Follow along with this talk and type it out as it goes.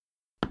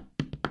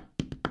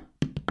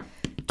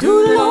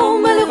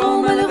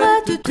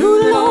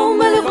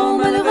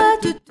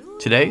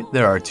Today,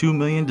 there are 2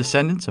 million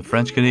descendants of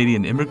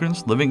French-Canadian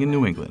immigrants living in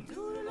New England.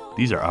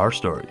 These are our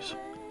stories.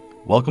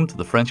 Welcome to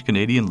the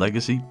French-Canadian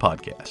Legacy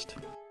Podcast.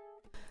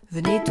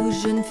 Venez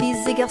tous jeunes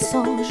filles et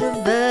garçons, je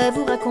vais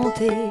vous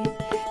raconter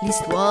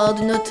l'histoire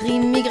de notre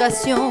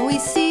immigration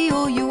ici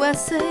au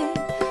USA,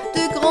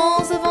 de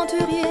grands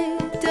aventuriers,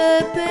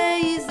 de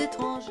pays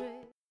étrangers.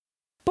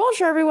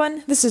 Bonjour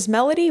everyone, this is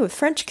Melody with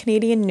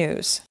French-Canadian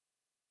News.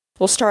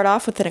 We'll start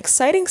off with an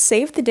exciting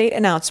save-the-date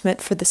announcement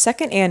for the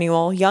second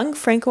annual Young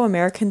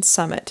Franco-American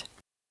Summit.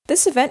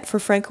 This event for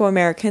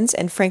Franco-Americans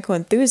and Franco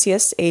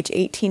enthusiasts age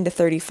 18 to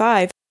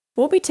 35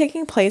 will be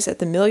taking place at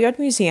the Millyard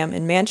Museum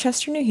in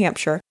Manchester, New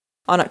Hampshire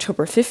on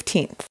October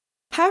 15th.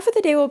 Half of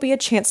the day will be a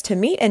chance to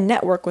meet and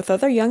network with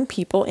other young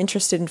people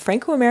interested in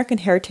Franco-American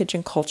heritage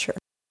and culture.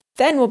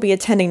 Then we'll be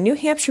attending New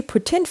Hampshire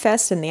Poutine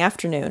Fest in the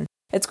afternoon.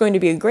 It's going to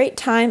be a great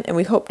time, and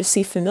we hope to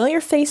see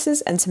familiar faces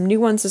and some new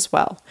ones as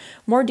well.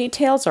 More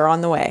details are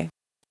on the way.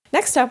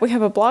 Next up, we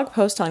have a blog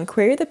post on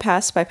Query the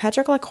Past by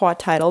Patrick Lacroix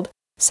titled,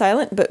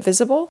 Silent but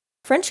Visible,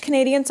 French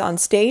Canadians on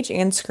Stage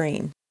and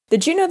Screen.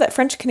 Did you know that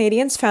French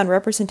Canadians found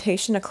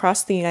representation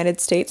across the United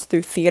States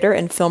through theater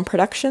and film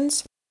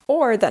productions?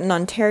 Or that an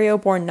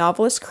Ontario-born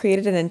novelist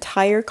created an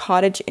entire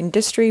cottage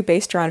industry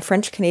based around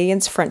French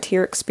Canadians'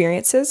 frontier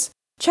experiences?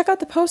 Check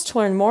out the post to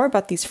learn more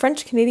about these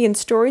French-Canadian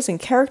stories and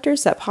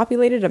characters that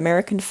populated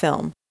American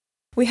film.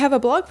 We have a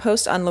blog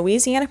post on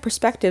Louisiana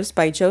Perspectives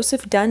by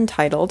Joseph Dunn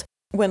titled,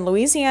 When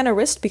Louisiana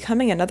Risked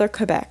Becoming Another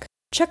Quebec.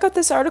 Check out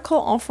this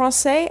article en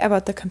français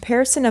about the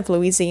comparison of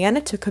Louisiana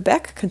to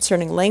Quebec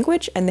concerning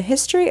language and the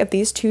history of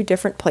these two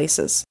different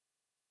places.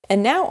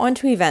 And now on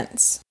to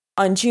events.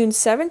 On June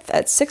 7th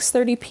at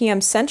 6:30 p.m.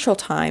 Central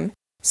Time,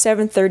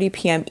 7:30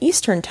 p.m.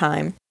 Eastern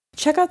Time,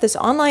 check out this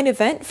online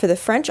event for the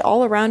French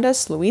All Around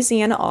Us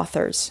Louisiana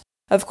authors.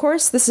 Of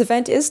course, this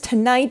event is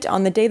tonight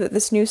on the day that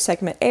this news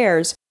segment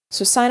airs,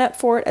 so sign up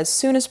for it as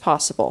soon as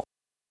possible.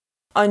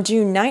 On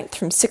June 9th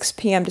from 6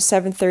 p.m. to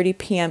 7:30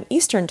 p.m.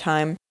 Eastern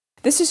Time,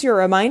 this is your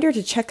reminder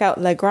to check out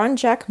Le Grand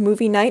Jacques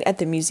Movie Night at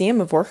the Museum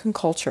of Work and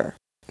Culture.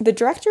 The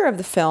director of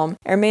the film,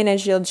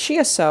 Hermenegilde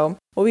Chiasso,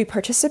 will be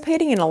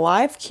participating in a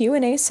live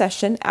Q&A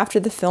session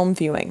after the film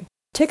viewing.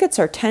 Tickets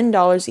are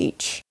 $10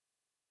 each.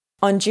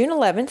 On June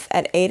 11th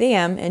at 8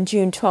 a.m. and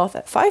June 12th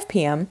at 5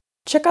 p.m.,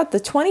 check out the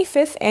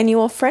 25th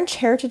Annual French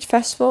Heritage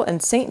Festival in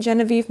St.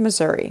 Genevieve,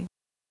 Missouri.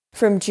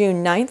 From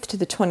June 9th to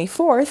the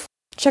 24th,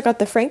 check out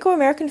the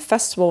Franco-American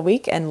Festival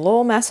Week in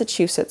Lowell,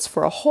 Massachusetts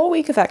for a whole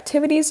week of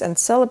activities and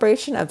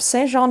celebration of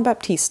Saint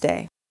Jean-Baptiste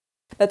Day.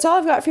 That's all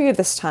I've got for you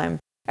this time.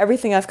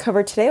 Everything I've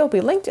covered today will be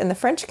linked in the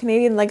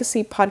French-Canadian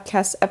Legacy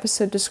Podcast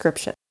episode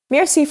description.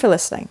 Merci for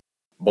listening.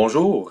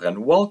 Bonjour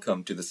and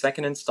welcome to the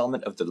second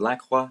installment of the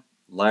Lacroix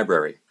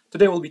Library.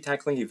 Today we'll be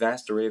tackling a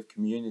vast array of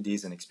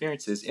communities and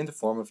experiences in the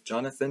form of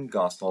Jonathan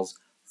Gosnell's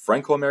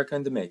Franco-America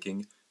in the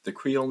Making, The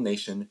Creole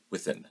Nation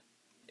Within.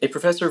 A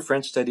professor of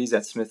French Studies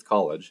at Smith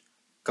College,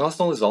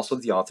 Gosnell is also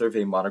the author of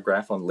a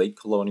monograph on late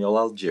colonial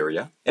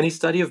Algeria and a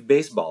study of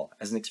baseball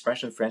as an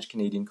expression of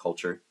French-Canadian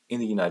culture in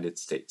the United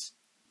States.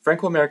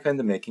 Franco-America in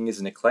the Making is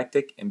an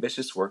eclectic,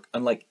 ambitious work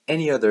unlike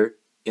any other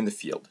in the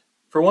field.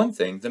 For one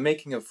thing, the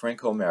making of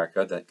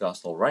Franco-America that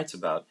Gosnell writes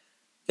about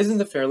isn't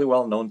the fairly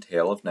well-known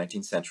tale of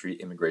 19th century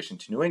immigration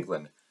to New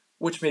England,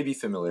 which may be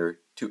familiar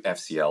to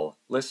FCL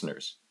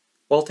listeners.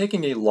 While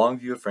taking a long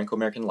view of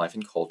Franco-American life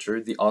and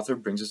culture, the author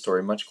brings a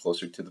story much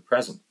closer to the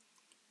present.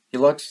 He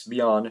looks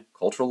beyond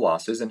cultural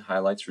losses and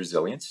highlights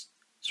resilience,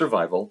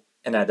 survival,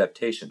 and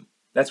adaptation.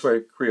 That's where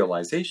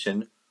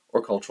creolization,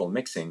 or cultural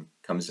mixing,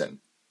 comes in.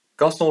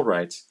 Gosnell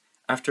writes,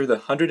 after the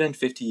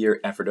 150-year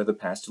effort of the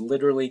past to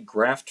literally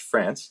graft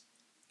France,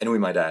 and we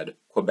might add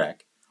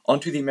Quebec,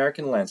 onto the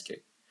American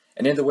landscape,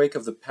 and in the wake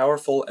of the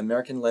powerful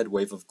American-led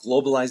wave of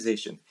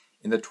globalization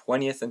in the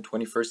 20th and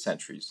 21st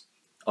centuries,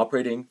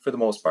 operating, for the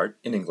most part,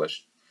 in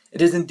English,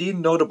 it is indeed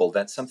notable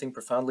that something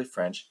profoundly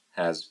French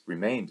has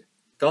remained.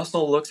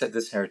 Gosnell looks at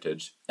this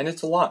heritage, and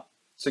it's a lot,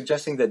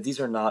 suggesting that these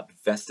are not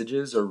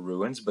vestiges or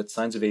ruins, but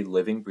signs of a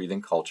living,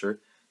 breathing culture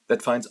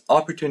that finds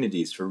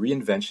opportunities for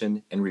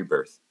reinvention and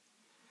rebirth.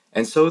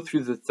 And so,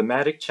 through the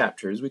thematic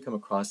chapters, we come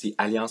across the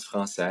Alliance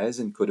Française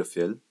and Code de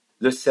Fil,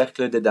 Le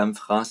Cercle des Dames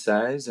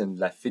Françaises and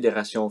La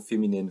Fédération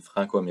Féminine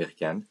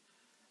Franco-Américaine,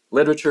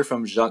 literature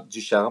from Jacques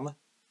Ducharme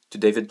to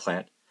David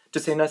Plant, to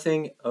say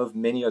nothing of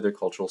many other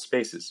cultural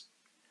spaces.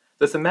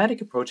 The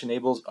thematic approach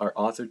enables our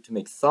author to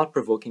make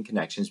thought-provoking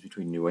connections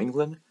between New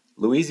England,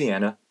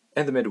 Louisiana,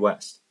 and the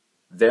Midwest.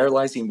 There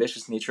lies the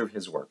ambitious nature of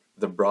his work,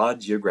 the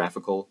broad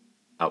geographical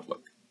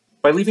outlook.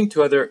 By leaving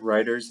to other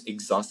writers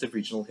exhaustive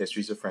regional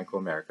histories of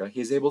Franco-America,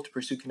 he is able to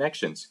pursue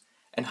connections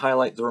and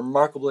highlight the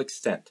remarkable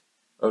extent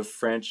of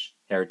French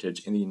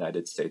heritage in the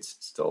United States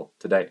still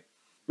today.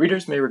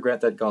 Readers may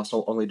regret that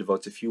Gosnell only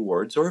devotes a few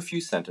words or a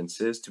few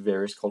sentences to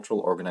various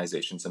cultural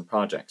organizations and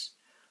projects,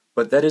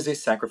 but that is a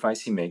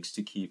sacrifice he makes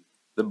to keep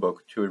the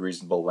book to a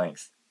reasonable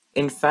length.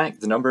 In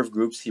fact, the number of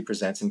groups he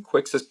presents in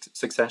quick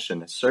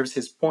succession serves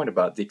his point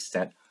about the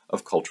extent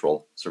of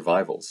cultural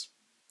survivals.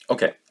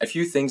 Okay, a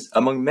few things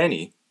among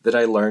many that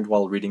I learned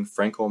while reading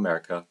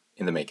Franco-America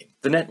in the making.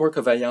 The network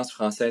of Alliance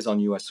Française on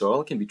U.S.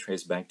 soil can be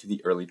traced back to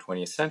the early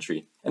 20th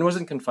century and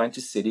wasn't confined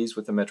to cities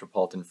with a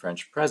metropolitan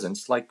French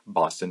presence like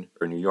Boston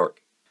or New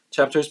York.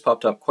 Chapters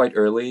popped up quite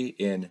early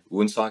in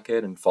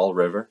Woonsocket and Fall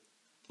River,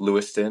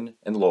 Lewiston,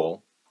 and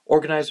Lowell.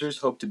 Organizers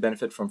hoped to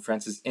benefit from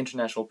France's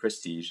international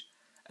prestige,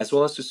 as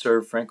well as to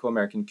serve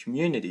Franco-American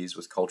communities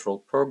with cultural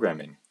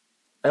programming.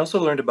 I also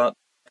learned about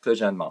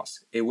Jeanne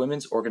Mance, a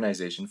women's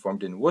organization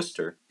formed in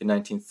Worcester in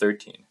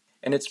 1913,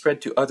 and it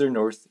spread to other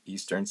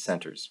northeastern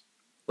centers.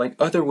 Like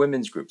other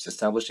women's groups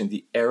established in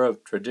the era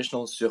of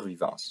traditional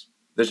survivance,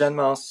 the Jeanne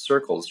Mance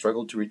Circle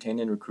struggled to retain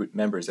and recruit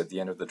members at the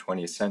end of the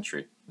 20th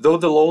century, though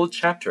the Lowell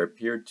chapter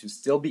appeared to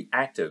still be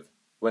active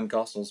when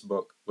Gosnell's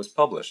book was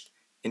published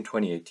in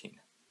 2018.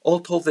 All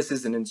told, this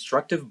is an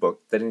instructive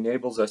book that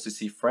enables us to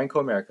see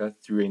Franco-America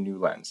through a new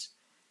lens.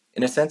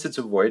 In a sense, it's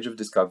a voyage of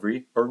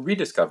discovery or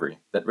rediscovery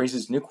that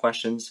raises new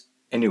questions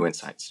and new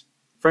insights.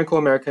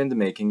 Franco-America in the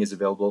Making is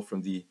available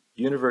from the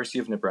University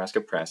of Nebraska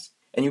Press,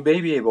 and you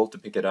may be able to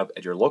pick it up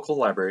at your local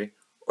library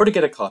or to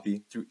get a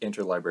copy through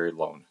interlibrary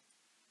loan.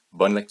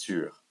 Bonne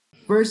lecture.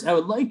 First, I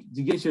would like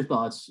to get your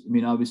thoughts. I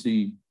mean,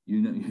 obviously,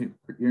 you know,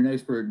 you're an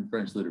expert in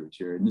French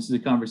literature, and this is a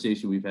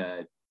conversation we've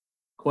had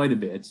quite a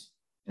bit,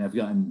 and I've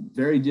gotten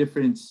very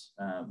different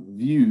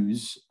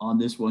views on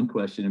this one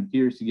question. I'm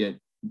curious to get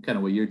kind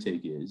of what your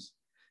take is,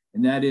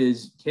 and that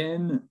is,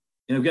 and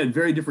I've got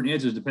very different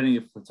answers depending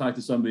if I talk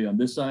to somebody on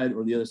this side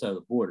or the other side of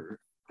the border,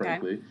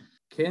 frankly. Okay.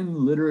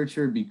 Can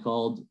literature be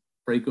called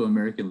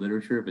Franco-American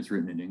literature if it's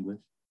written in English?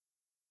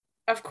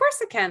 Of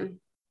course it can.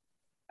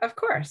 Of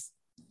course.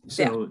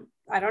 So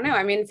yeah. I don't know.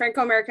 I mean,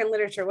 Franco-American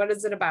literature, what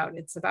is it about?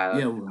 It's about...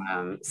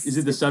 Yeah, is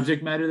it the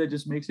subject matter that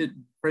just makes it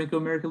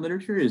Franco-American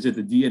literature? Is it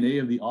the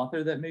DNA of the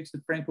author that makes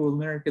it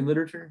Franco-American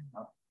literature?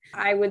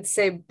 I would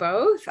say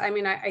both. I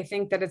mean, I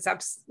think that it's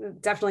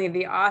definitely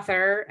the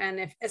author,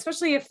 and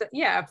especially if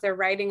they're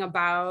writing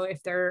about,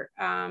 if they're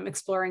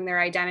exploring their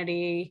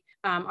identity,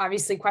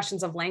 obviously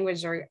questions of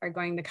language are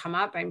going to come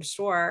up, I'm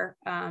sure.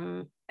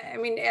 I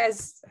mean,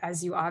 as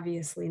you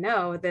obviously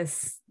know,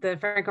 the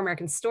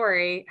Franco-American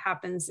story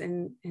happens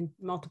in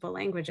multiple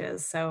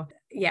languages. So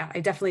yeah, I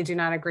definitely do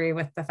not agree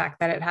with the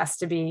fact that it has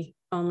to be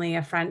only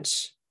a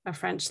French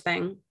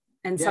thing.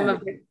 And some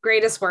of the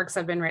greatest works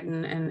have been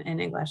written in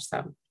English,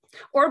 so,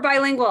 or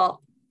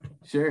bilingual.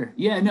 Sure.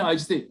 Yeah, no, I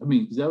just think, I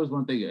mean, because that was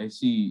one thing I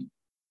see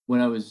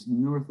when I was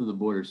north of the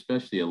border,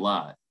 especially a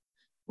lot,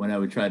 when I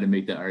would try to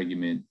make the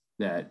argument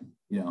that,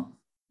 you know,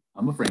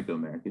 I'm a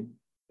Franco-American.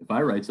 If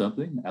I write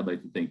something, I'd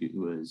like to think it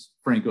was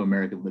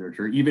Franco-American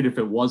literature, even if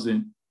it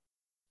wasn't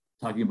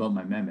talking about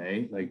my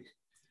meme. Like,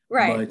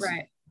 right.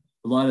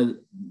 A lot of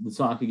the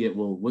talk you get,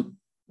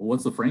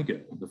 what's the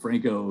Franco? The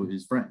Franco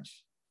is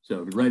French.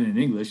 So if you write it in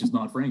English, it's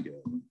not Franco.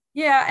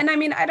 Yeah. And I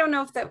mean, I don't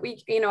know if that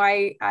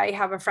I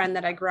have a friend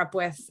that I grew up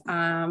with,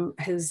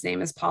 his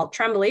name is Paul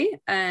Tremblay,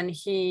 and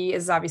he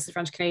is obviously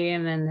French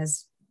Canadian, and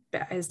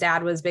his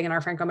dad was big in our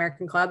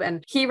Franco-American club,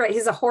 and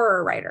he's a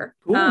horror writer.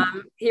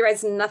 He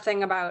writes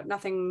nothing about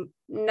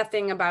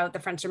the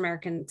French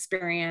American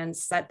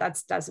experience. That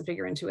doesn't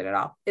figure into it at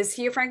all. Is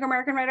he a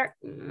Franco-American writer?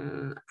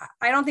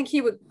 I don't think he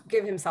would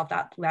give himself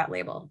that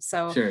label.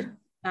 So sure.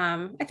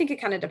 I think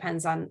it kind of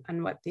depends on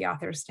what the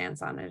author's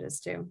stance on it is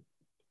too.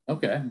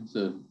 Okay,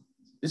 so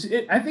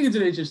I think it's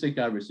an interesting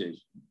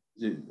conversation.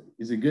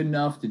 Is it good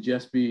enough to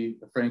just be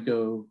a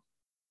Franco?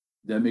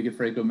 Does that make it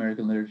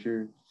Franco-American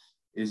literature?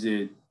 Is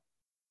it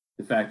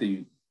the fact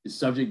that is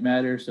subject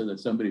matter so that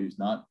somebody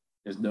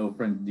has no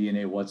French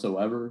DNA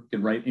whatsoever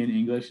can write in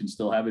English and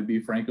still have it be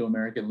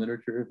Franco-American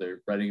literature if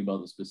they're writing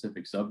about the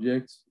specific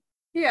subjects?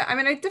 Yeah, I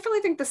mean, I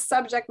definitely think the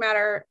subject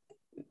matter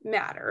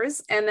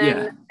matters. And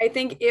then I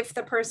think if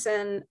the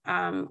person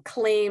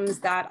claims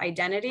that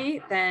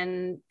identity,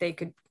 then they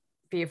could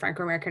be a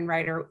Franco-American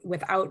writer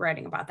without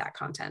writing about that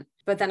content.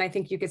 But then I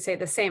think you could say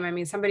the same. I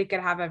mean, somebody could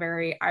have a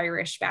very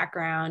Irish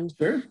background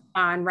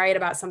and write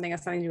about something that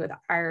has something to do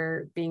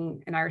with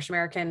being an Irish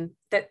American,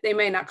 that they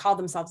may not call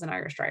themselves an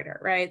Irish writer,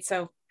 right?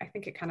 So I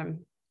think it kind of...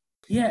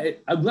 Yeah,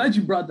 I'm glad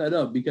you brought that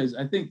up, because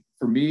I think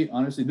for me,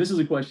 honestly, this is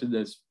a question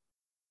that's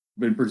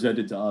been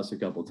presented to us a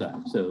couple of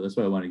times. So that's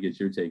why I want to get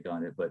your take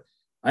on it. But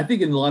I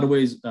think in a lot of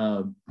ways,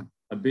 a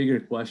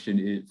bigger question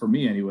is, for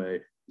me anyway,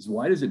 is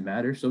why does it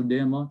matter so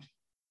damn much?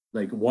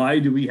 Like, why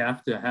do we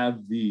have to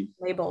have the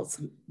labels?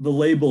 The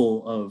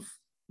label of,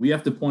 we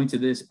have to point to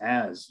this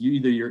as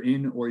either you're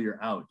in or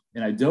you're out.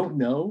 And I don't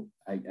know.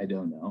 I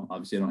don't know.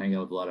 Obviously, I don't hang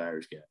out with a lot of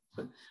Irish guys,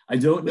 but I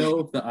don't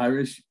know if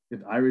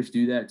Irish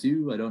do that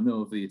too. I don't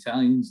know if the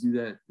Italians do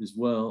that as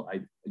well.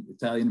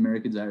 Italian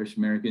Americans, Irish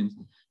Americans.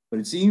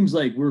 But it seems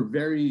like we're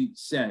very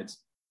set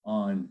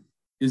on,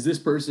 is this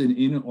person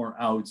in or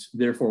out?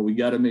 Therefore, we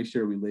got to make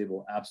sure we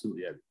label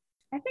absolutely everything.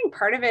 I think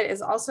part of it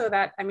is also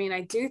that, I mean,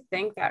 I do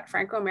think that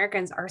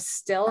Franco-Americans are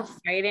still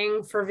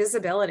fighting for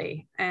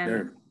visibility.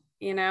 And,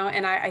 you know,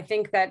 and I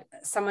think that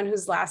someone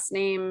whose last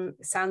name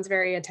sounds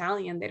very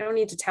Italian, they don't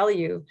need to tell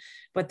you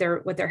what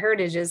their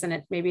heritage is,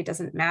 and maybe it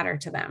doesn't matter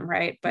to them,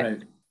 right?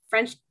 But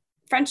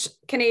French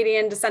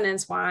Canadian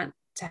descendants want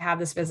to have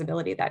this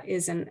visibility that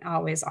isn't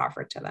always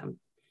offered to them.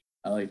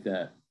 I like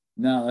that.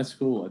 No, that's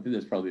cool. I think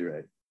that's probably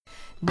right.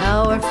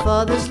 Now our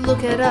fathers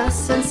look at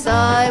us and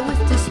sigh with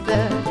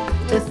despair,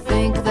 to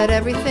think that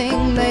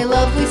everything they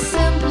love we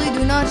simply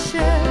do not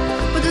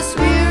share. But the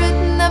spirit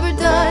never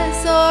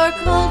dies, our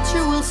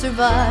culture will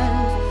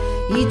survive.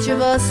 Each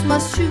of us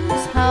must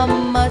choose how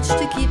much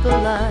to keep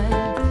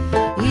alive.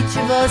 Each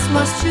of us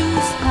must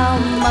choose how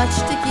much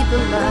to keep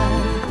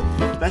alive.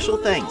 Special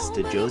thanks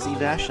to Josie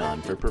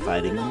Vachon for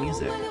providing the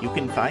music. You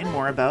can find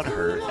more about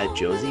her at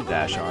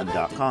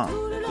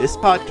josievachon.com. This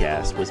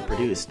podcast was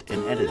produced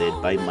and edited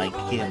by Mike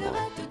Campbell.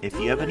 If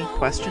you have any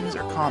questions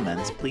or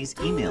comments, please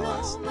email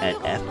us at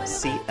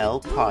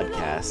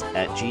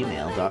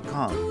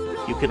fclpodcast@gmail.com.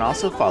 You can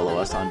also follow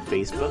us on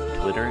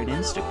Facebook, Twitter, and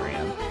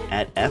Instagram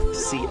at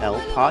FCL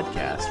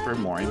Podcast for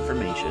more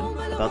information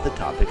about the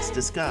topics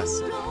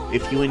discussed.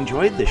 If you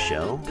enjoyed the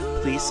show,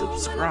 please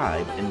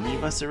subscribe and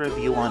leave us a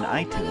review on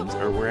iTunes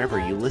or wherever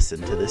you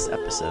listen to this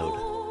episode.